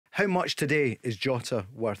How much today is Jota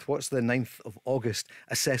worth? What's the 9th of August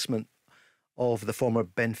assessment of the former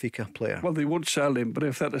Benfica player? Well, they won't sell him, but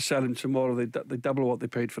if they had to sell him tomorrow, they double what they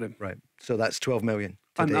paid for him. Right. So that's 12 million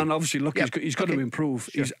And today. obviously, look, he's got to improve.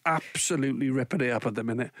 Sure. He's absolutely ripping it up at the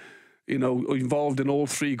minute. You know, involved in all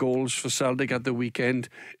 3 goals for Celtic at the weekend.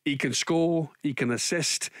 He can score, he can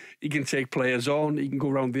assist, he can take players on, he can go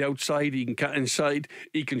around the outside, he can cut inside,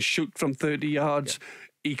 he can shoot from 30 yards,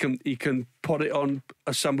 he can put it on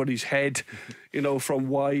somebody's head, you know, from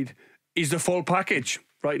wide. He's the full package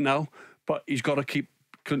right now, but he's got to keep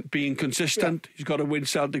being consistent. He's got to win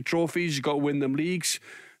Celtic trophies, he's got to win them leagues,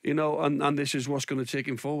 you know, and this is what's going to take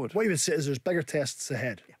him forward. What you would say is there's bigger tests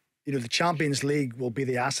ahead. You know, the Champions League will be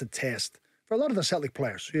the acid test for a lot of the Celtic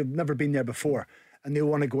players who have never been there before, and they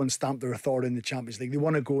want to go and stamp their authority in the Champions League. They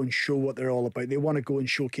want to go and show what they're all about. They want to go and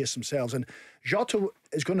showcase themselves. And Jota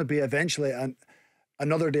is going to be eventually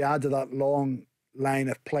another to add to that long line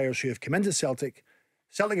of players who have come into Celtic.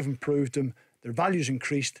 Celtic have improved them, their value's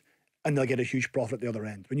increased, and they'll get a huge profit at the other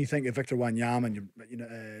end. When you think of Victor Wanyama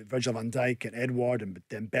and Virgil van Dijk and Edward and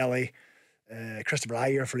Dembele, Christopher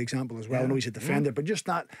Ayer, for example, as well. I know he's a defender, but just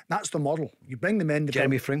that's the model. You bring them in.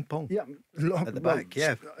 Jeremy Frimpong. Yeah, at the back.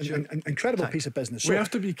 Yeah, incredible piece of business. We have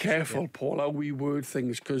to be careful, Paul, how we word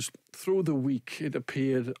things, because through the week it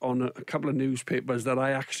appeared on a couple of newspapers that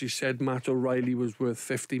I actually said Matt O'Reilly was worth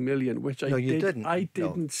 50 million, which I didn't. I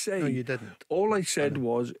didn't say. No, you didn't. All I said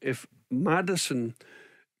was if Maddison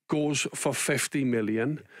goes for 50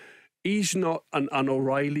 million, he's not, and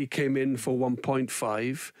O'Reilly came in for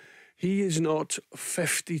 1.5. He is not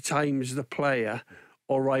 50 times the player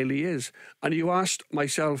O'Reilly is. And you asked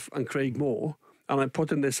myself and Craig Moore, and I'm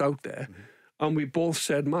putting this out there, and we both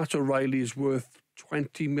said Matt O'Reilly is worth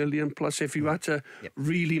 20 million plus if you had to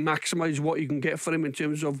really maximise what you can get for him in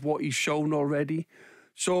terms of what he's shown already.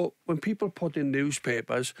 So when people put in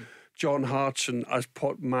newspapers, John Hartson has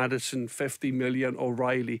put Maddison 50 million,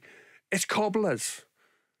 O'Reilly, it's cobblers.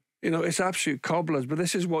 You know, it's absolute cobblers. But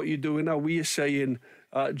this is what you're doing now. We are saying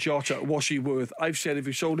Jota, what's he worth? I've said if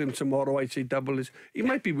you sold him tomorrow, I'd say double his. He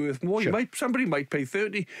might be worth more. Sure. Somebody might pay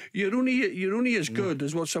 30. You're only as good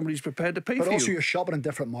as what somebody's prepared to pay for you. But also you're shopping in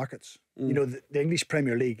different markets. You know, the English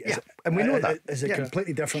Premier League is, and we know that is a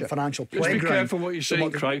completely different financial Just playground. be careful what you're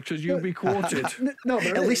saying, Craig, because you'll be quoted. No,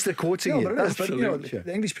 but at least they're quoting you. But you know,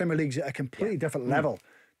 the English Premier League's at a completely different level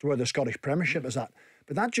to where the Scottish Premiership is at.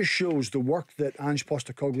 But that just shows the work that Ange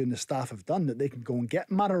Postecoglou and the staff have done, that they can go and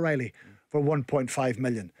get Matt O'Reilly for 1.5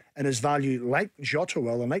 million, and his value, like Jota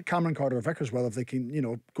will and like Cameron Carter-Vickers will, if they can, you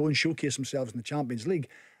know, go and showcase themselves in the Champions League,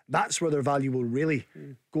 that's where their value will really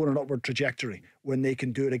go on an upward trajectory, when they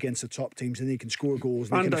can do it against the top teams and they can score goals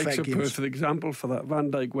and Van they can Dijk's affect a games. perfect example for that.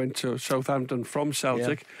 Van Dijk went to Southampton from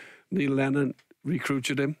Celtic. Neil Lennon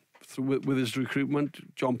recruited him with his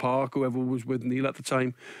recruitment. John Park, whoever was with Neil at the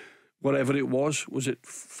time, whatever it was it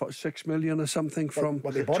 6 million or something from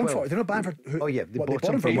what they bought him for? They're not buying for. they bought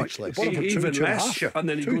him for much less. Even less. Sure. And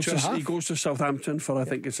then he goes to Southampton for I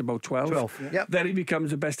think it's about 12. Then he becomes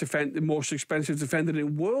the best defender, the most expensive defender in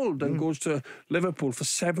the world, and goes to Liverpool for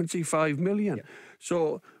 75 million.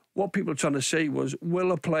 So what people are trying to say was,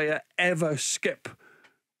 will a player ever skip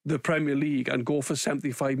the Premier League and go for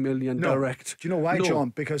 75 million direct? Do you know why, John?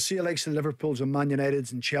 Because see, like the Liverpools and Man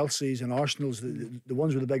Uniteds and Chelsea's and Arsenal's, the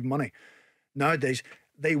ones with the big money, nowadays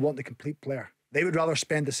they want the complete player. They would rather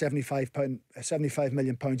spend the £75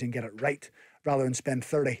 million and get it right, rather than spend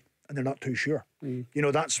 30 and they're not too sure. You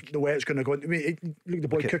know, that's the way it's going to go. I mean, look at the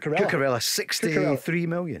boy Cucurella, 63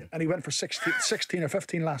 million. And he went for 16 or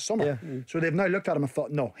 15 last summer. So they've now looked at him and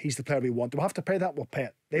thought, no, he's the player we want. Do we have to pay that? We'll pay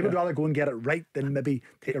it. They would rather go and get it right than maybe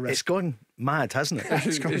take a risk. It's gone mad, hasn't it?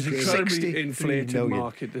 It's an incredibly inflated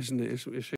market, isn't it? It's